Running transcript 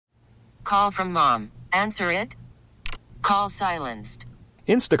Call from mom. Answer it. Call silenced.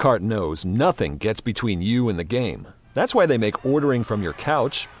 Instacart knows nothing gets between you and the game. That's why they make ordering from your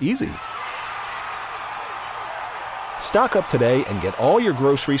couch easy. Stock up today and get all your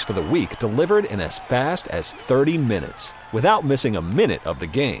groceries for the week delivered in as fast as 30 minutes without missing a minute of the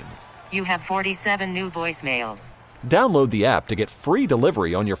game. You have 47 new voicemails. Download the app to get free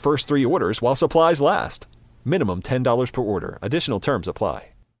delivery on your first 3 orders while supplies last. Minimum $10 per order. Additional terms apply.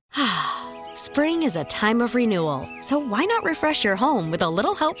 Spring is a time of renewal, so why not refresh your home with a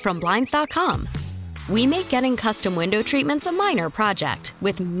little help from Blinds.com? We make getting custom window treatments a minor project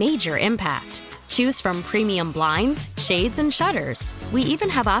with major impact. Choose from premium blinds, shades, and shutters. We even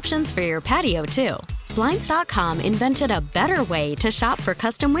have options for your patio, too. Blinds.com invented a better way to shop for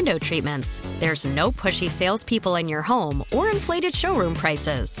custom window treatments. There's no pushy salespeople in your home or inflated showroom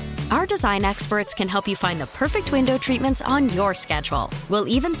prices. Our design experts can help you find the perfect window treatments on your schedule. We'll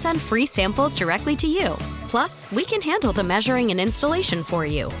even send free samples directly to you. Plus, we can handle the measuring and installation for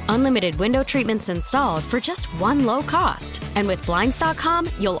you. Unlimited window treatments installed for just one low cost. And with Blinds.com,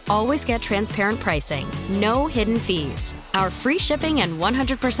 you'll always get transparent pricing. No hidden fees. Our free shipping and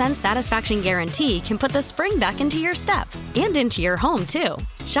 100% satisfaction guarantee can put the spring back into your step and into your home, too.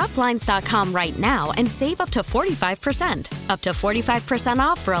 Shop Blinds.com right now and save up to 45%. Up to 45%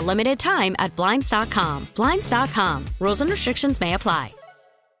 off for a limited time at Blinds.com. Blinds.com. Rules and restrictions may apply.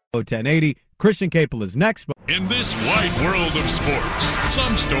 1080. Christian Capel is next. In this wide world of sports,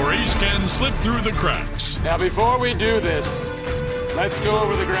 some stories can slip through the cracks. Now, before we do this, let's go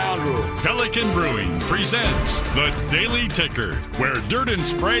over the ground rules. Pelican Brewing presents the Daily Ticker, where Dirt and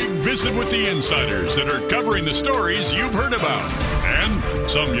Sprague visit with the insiders that are covering the stories you've heard about, and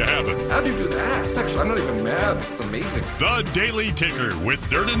some you haven't. How'd you do that? Actually, I'm not even mad. It's amazing. The Daily Ticker with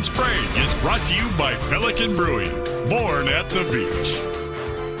Dirt and Sprague is brought to you by Pelican Brewing, born at the beach.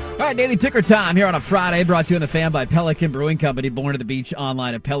 All right, Daily Ticker time here on a Friday, brought to you in the fan by Pelican Brewing Company, born at the beach,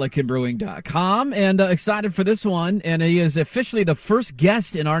 online at pelicanbrewing.com. And excited for this one, and he is officially the first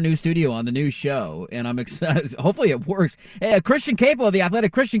guest in our new studio on the new show, and I'm excited. Hopefully it works. Hey, Christian Capel of The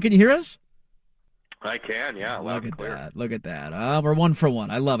Athletic. Christian, can you hear us? I can, yeah. Loud and clear. Look at that. We're 1 for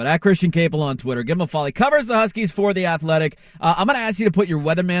 1. I love it. At Christian Capel on Twitter. Give him a follow. He covers the Huskies for The Athletic. I'm going to ask you to put your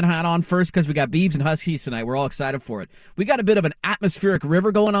weatherman hat on first because we got Beavs and Huskies tonight. We're all excited for it. We got a bit of an atmospheric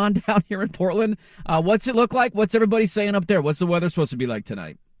river going on down here in Portland. What's it look like? What's everybody saying up there? What's the weather supposed to be like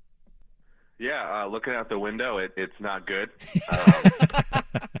tonight? Yeah, looking out the window, it's not good.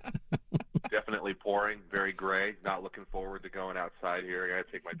 Definitely pouring, very gray. Not looking forward to going outside here. I got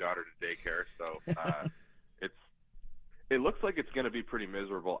to take my daughter to daycare, so it looks like it's going to be pretty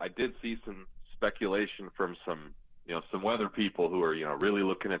miserable. I did see some speculation from some weather people who are really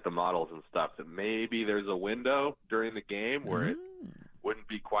looking at the models and stuff that maybe there's a window during the game where it wouldn't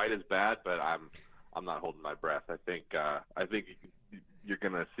be quite as bad, but I'm not holding my breath. I think you're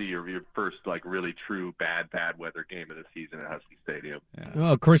going to see your first really true bad weather game of the season at Husky Stadium. Yeah.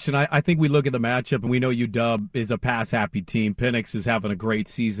 Well, Christian, I think we look at the matchup and we know UW is a pass-happy team. Penix is having a great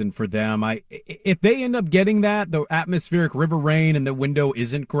season for them. If they end up getting that, the atmospheric river rain and the window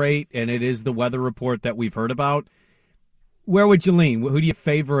isn't great, and it is the weather report that we've heard about, where would you lean? Who do you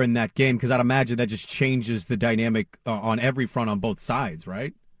favor in that game? Because I'd imagine that just changes the dynamic on every front on both sides,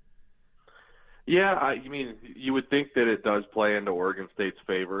 right? Yeah, I mean, you would think that it does play into Oregon State's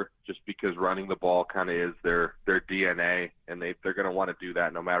favor just because running the ball kind of is their DNA, and they're going to want to do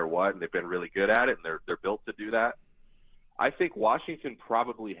that no matter what, and they've been really good at it, and they're built to do that. I think Washington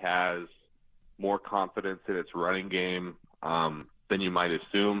probably has more confidence in its running game than you might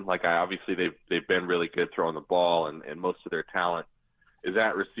assume. Obviously they've been really good throwing the ball, and most of their talent is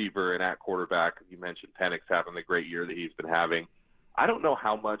at receiver and at quarterback. You mentioned Penix having the great year that he's been having. I don't know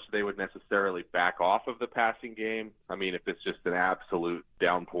how much they would necessarily back off of the passing game. I mean, if it's just an absolute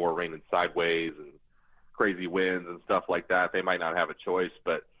downpour, raining sideways and crazy winds and stuff like that, they might not have a choice.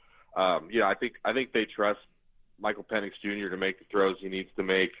 But I think they trust Michael Penix Jr. to make the throws he needs to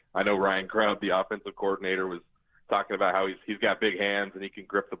make. I know Ryan Grubb, the offensive coordinator, was talking about how he's got big hands and he can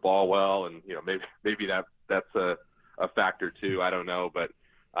grip the ball well, and maybe that's a factor too. I don't know, but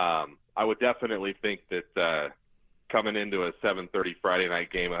I would definitely think that. Coming into a 7:30 Friday night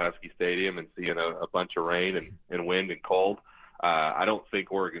game at Husky Stadium and seeing a bunch of rain and wind and cold, I don't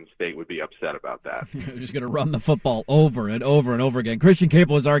think Oregon State would be upset about that. They're just going to run the football over and over and over again. Christian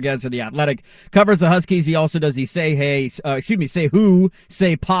Capel is our guest of The Athletic. Covers the Huskies. He also does the Say Who,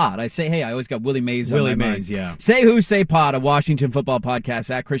 Say Pod. I say hey, I always got Willie Mays on my mind. Yeah. Say Who, Say Pod, a Washington football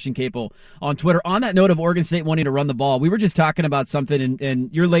podcast, at Christian Capel on Twitter. On that note of Oregon State wanting to run the ball, we were just talking about something,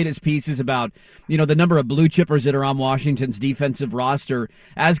 and your latest piece is about, the number of blue chippers that are on Washington's defensive roster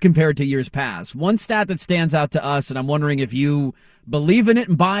as compared to years past. One stat that stands out to us, and I'm wondering if you believe in it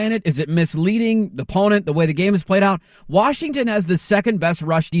and buy in it. Is it misleading the opponent, the way the game is played out? Washington has the second best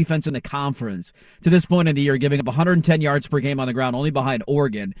rush defense in the conference to this point in the year, giving up 110 yards per game on the ground, only behind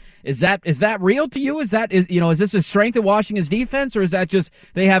Oregon. Is that real to you? Is this a strength of Washington's defense, or is that just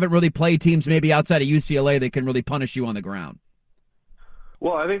they haven't really played teams maybe outside of UCLA that can really punish you on the ground?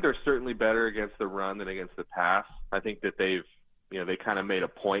 Well, I think they're certainly better against the run than against the pass. I think that they kind of made a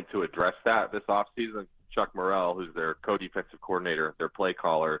point to address that this offseason. Chuck Morrell, who's their co-defensive coordinator, their play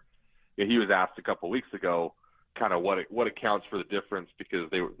caller, he was asked a couple weeks ago kind of what accounts for the difference, because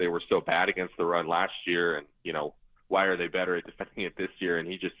they were so bad against the run last year, and why are they better at defending it this year? And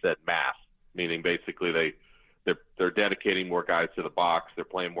he just said math, meaning basically they're dedicating more guys to the box, they're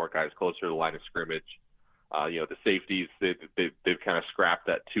playing more guys closer to the line of scrimmage. The safeties, they've kind of scrapped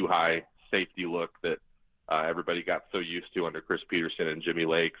that too high safety look that everybody got so used to under Chris Peterson and Jimmy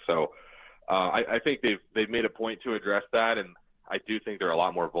Lake. So I think they've made a point to address that, and I do think they're a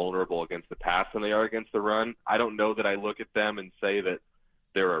lot more vulnerable against the pass than they are against the run. I don't know that I look at them and say that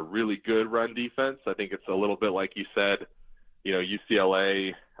they're a really good run defense. I think it's a little bit like you said,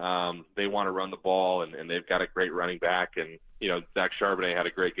 UCLA, they want to run the ball, and they've got a great running back, and Zach Charbonnet had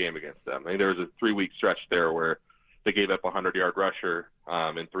a great game against them. I mean, there was a 3-week stretch there where they gave up a 100-yard rusher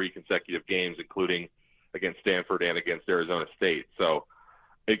in 3 consecutive games, including against Stanford and against Arizona State. So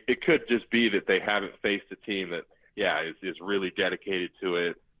it could just be that they haven't faced a team that, is really dedicated to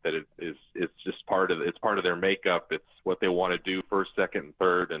it, that it's just part of their makeup. It's what they want to do first, second, and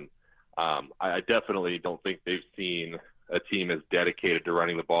third. And I definitely don't think they've seen a team as dedicated to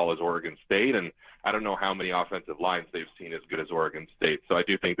running the ball as Oregon State, and I don't know how many offensive lines they've seen as good as Oregon State. So I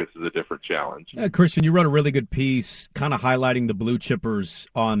do think this is a different challenge. Yeah, Christian, you wrote a really good piece kind of highlighting the blue chippers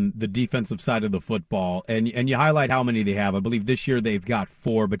on the defensive side of the football, and you highlight how many they have. I believe this year they've got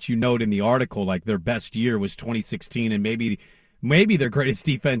 4, but you note in the article like their best year was 2016, and maybe their greatest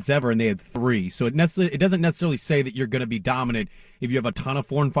defense ever, and they had 3. So it doesn't necessarily say that you're going to be dominant if you have a ton of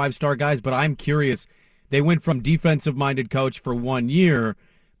 4- and 5-star guys, but I'm curious. They went from defensive-minded coach for 1 year,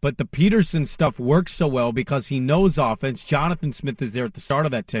 but the Peterson stuff works so well because he knows offense. Jonathan Smith is there at the start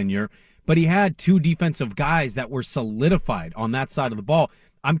of that tenure, but he had 2 defensive guys that were solidified on that side of the ball.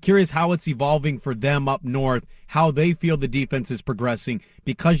 I'm curious how it's evolving for them up north, how they feel the defense is progressing,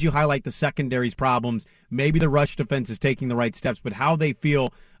 because you highlight the secondary's problems. Maybe the rush defense is taking the right steps, but how they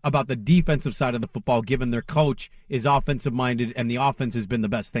feel about the defensive side of the football, given their coach is offensive-minded and the offense has been the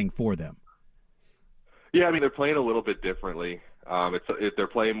best thing for them. Yeah, I mean, they're playing a little bit differently. They're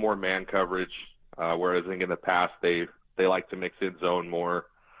playing more man coverage, whereas I think in the past they like to mix in zone more.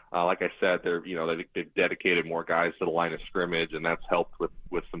 Like I said, they've dedicated more guys to the line of scrimmage, and that's helped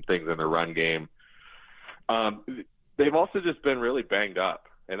with some things in their run game. They've also just been really banged up,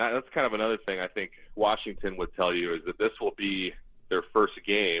 and that's kind of another thing I think Washington would tell you, is that this will be their first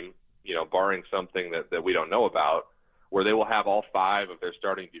game, barring something that we don't know about, where they will have all 5 of their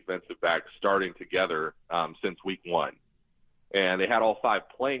starting defensive backs starting together since week 1. And they had all 5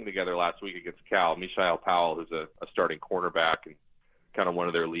 playing together last week against Cal. Mishael Powell, who's a starting cornerback and kind of one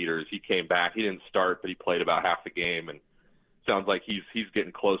of their leaders, he came back. He didn't start, but he played about half the game, and sounds like he's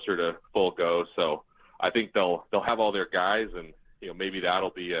getting closer to full go. So I think they'll have all their guys, and maybe that'll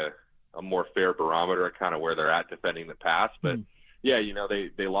be a more fair barometer of kind of where they're at defending the pass. But yeah,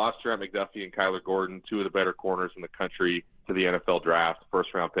 they lost Trent McDuffie and Kyler Gordon, 2 of the better corners in the country, to the NFL draft,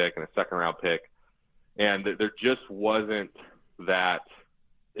 first-round pick and a second-round pick. And there just wasn't that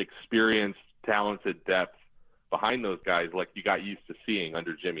experienced, talented depth behind those guys like you got used to seeing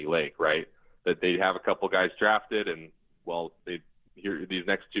under Jimmy Lake, right? That they'd have a couple guys drafted, and, these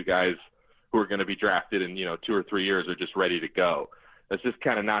next 2 guys who are going to be drafted in, 2 or 3 years are just ready to go. That's just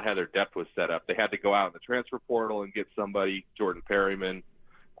kind of not how their depth was set up. They had to go out in the transfer portal and get somebody, Jordan Perryman.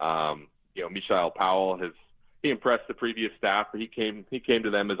 Mishael Powell he impressed the previous staff, but he came to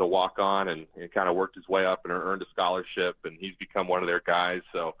them as a walk-on and kind of worked his way up and earned a scholarship, and he's become one of their guys.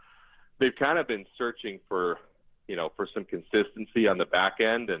 So they've kind of been searching for some consistency on the back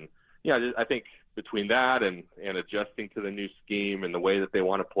end. And I think between that and adjusting to the new scheme and the way that they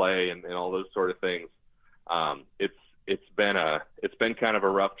want to play and all those sort of things, it's been kind of a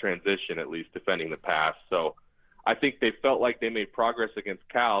rough transition, at least defending the pass. So I think they felt like they made progress against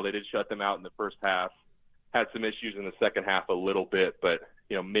Cal. They did shut them out in the first half, had some issues in the second half a little bit, but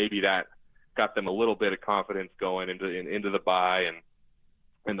maybe that got them a little bit of confidence going into the bye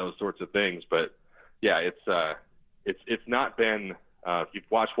and those sorts of things. But yeah, it's not been if you've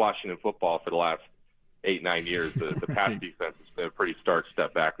watched Washington football for the last 8-9 years, the pass defense has been a pretty stark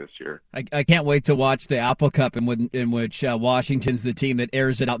step back this year. I can't wait to watch the Apple Cup in which Washington's the team that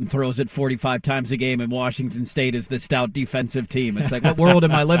airs it out and throws it 45 times a game, and Washington State is the stout defensive team. It's like, what world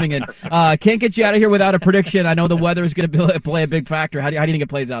am I living in? Can't get you out of here without a prediction. I know the weather is going to play a big factor. How do you think it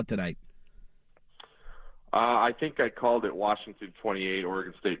plays out tonight? I think I called it Washington 28,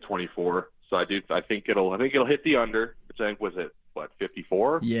 Oregon State 24. So I think it'll hit the under, which I think was it.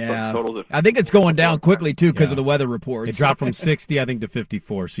 54? Yeah. Total I think it's going down quickly, too, because of the weather reports. It dropped from 60, I think, to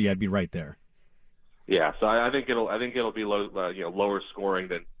 54, so yeah, I'd be right there. Yeah, so I think it'll be lower scoring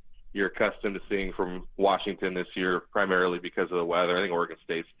than you're accustomed to seeing from Washington this year, primarily because of the weather. I think Oregon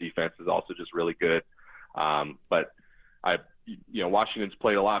State's defense is also just really good. But Washington's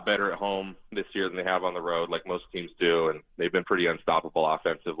played a lot better at home this year than they have on the road, like most teams do, and they've been pretty unstoppable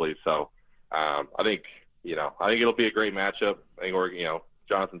offensively. So I think it'll be a great matchup. I think Oregon,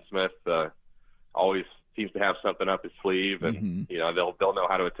 Jonathan Smith always seems to have something up his sleeve, and they'll know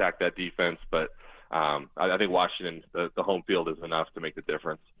how to attack that defense. But I think Washington, the home field is enough to make the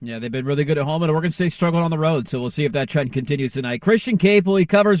difference. Yeah, they've been really good at home, and Oregon State struggled on the road, so we'll see if that trend continues tonight. Christian Capel, he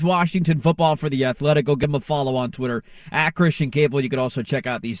covers Washington football for The Athletic. Go give him a follow on Twitter, @Christian Capel. You can also check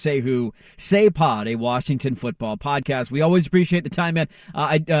out the Say Who, Say Pod, a Washington football podcast. We always appreciate the time, man.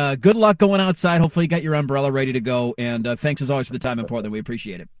 Good luck going outside. Hopefully you got your umbrella ready to go, and thanks as always for the time in Portland. We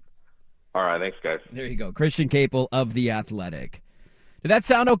appreciate it. All right, thanks, guys. There you go. Christian Capel of The Athletic. Did that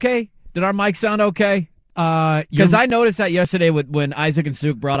sound okay? Did our mic sound okay? Because I noticed that yesterday when Isaac and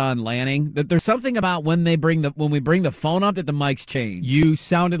Suk brought on Lanning, that there's something about when we bring the phone up that the mics change. You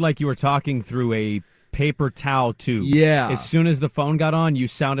sounded like you were talking through a paper towel tube. Yeah. As soon as the phone got on, you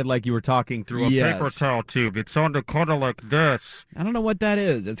sounded like you were talking through a paper towel tube. It sounded kind of like this. I don't know what that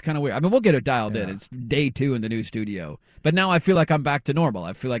is. It's kind of weird. I mean, we'll get it dialed in. It's day 2 in the new studio. But now I feel like I'm back to normal.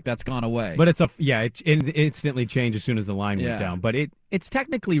 I feel like that's gone away. But it instantly changed as soon as the line went down. But it's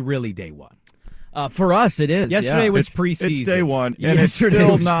technically really day 1. For us, it is. Yesterday was preseason. It's day 1, and it's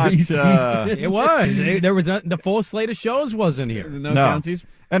still not. It was. There was the full slate of shows wasn't here. No.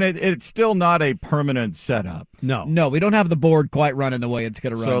 And it's still not a permanent setup. No, we don't have the board quite running the way it's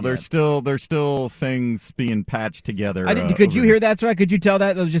going to run. So there's still things being patched together. Could you hear that, Sorry? Could you tell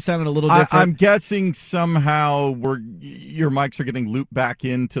that? It just sounded a little different. I'm guessing somehow your mics are getting looped back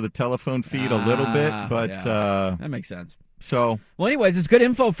into the telephone feed a little bit, but that makes sense. So, well, anyways, it's good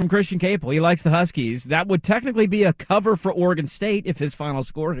info from Christian Capel. He likes the Huskies. That would technically be a cover for Oregon State if his final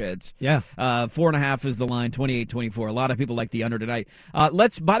score hits. Yeah. 4.5 is the line, 28-24. A lot of people like the under tonight.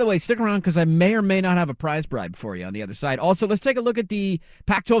 By the way, stick around because I may or may not have a prize bribe for you on the other side. Also, let's take a look at the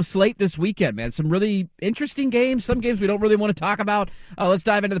Pac-12 slate this weekend, man. Some really interesting games. Some games we don't really want to talk about. Let's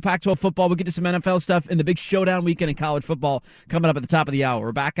dive into the Pac-12 football. We'll get to some NFL stuff and the big showdown weekend in college football coming up at the top of the hour.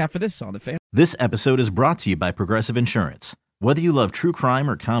 We're back after this on The Fan. This episode is brought to you by Progressive Insurance. Whether you love true crime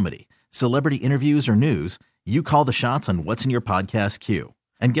or comedy, celebrity interviews or news, you call the shots on what's in your podcast queue.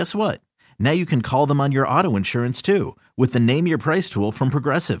 And guess what? Now you can call them on your auto insurance too with the Name Your Price tool from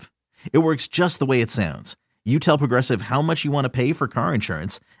Progressive. It works just the way it sounds. You tell Progressive how much you want to pay for car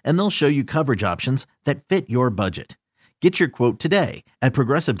insurance, and they'll show you coverage options that fit your budget. Get your quote today at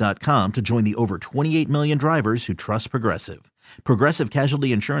Progressive.com to join the over 28 million drivers who trust Progressive. Progressive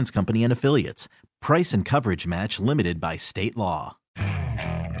Casualty Insurance Company and Affiliates. Price and coverage match limited by state law.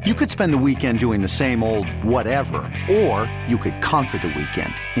 You could spend the weekend doing the same old whatever, or you could conquer the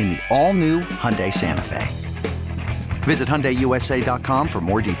weekend in the all-new Hyundai Santa Fe. Visit HyundaiUSA.com for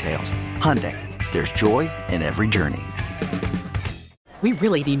more details. Hyundai, there's joy in every journey. We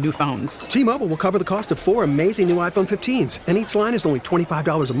really need new phones. T-Mobile will cover the cost of 4 amazing new iPhone 15s, and each line is only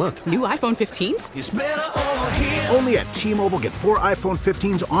 $25 a month. New iPhone 15s? It's better over here. Only at T-Mobile, get 4 iPhone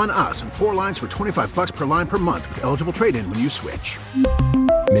 15s on us and 4 lines for $25 per line per month with eligible trade-in when you switch.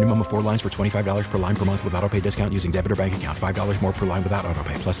 Minimum of 4 lines for $25 per line per month with autopay discount using debit or bank account. $5 more per line without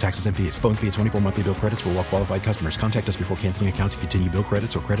autopay, plus taxes and fees. Phone fee at 24 monthly bill credits for well-qualified customers. Contact us before canceling account to continue bill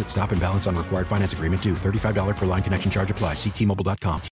credits or credit stop and balance on required finance agreement due. $35 per line connection charge applies. See T-Mobile.com.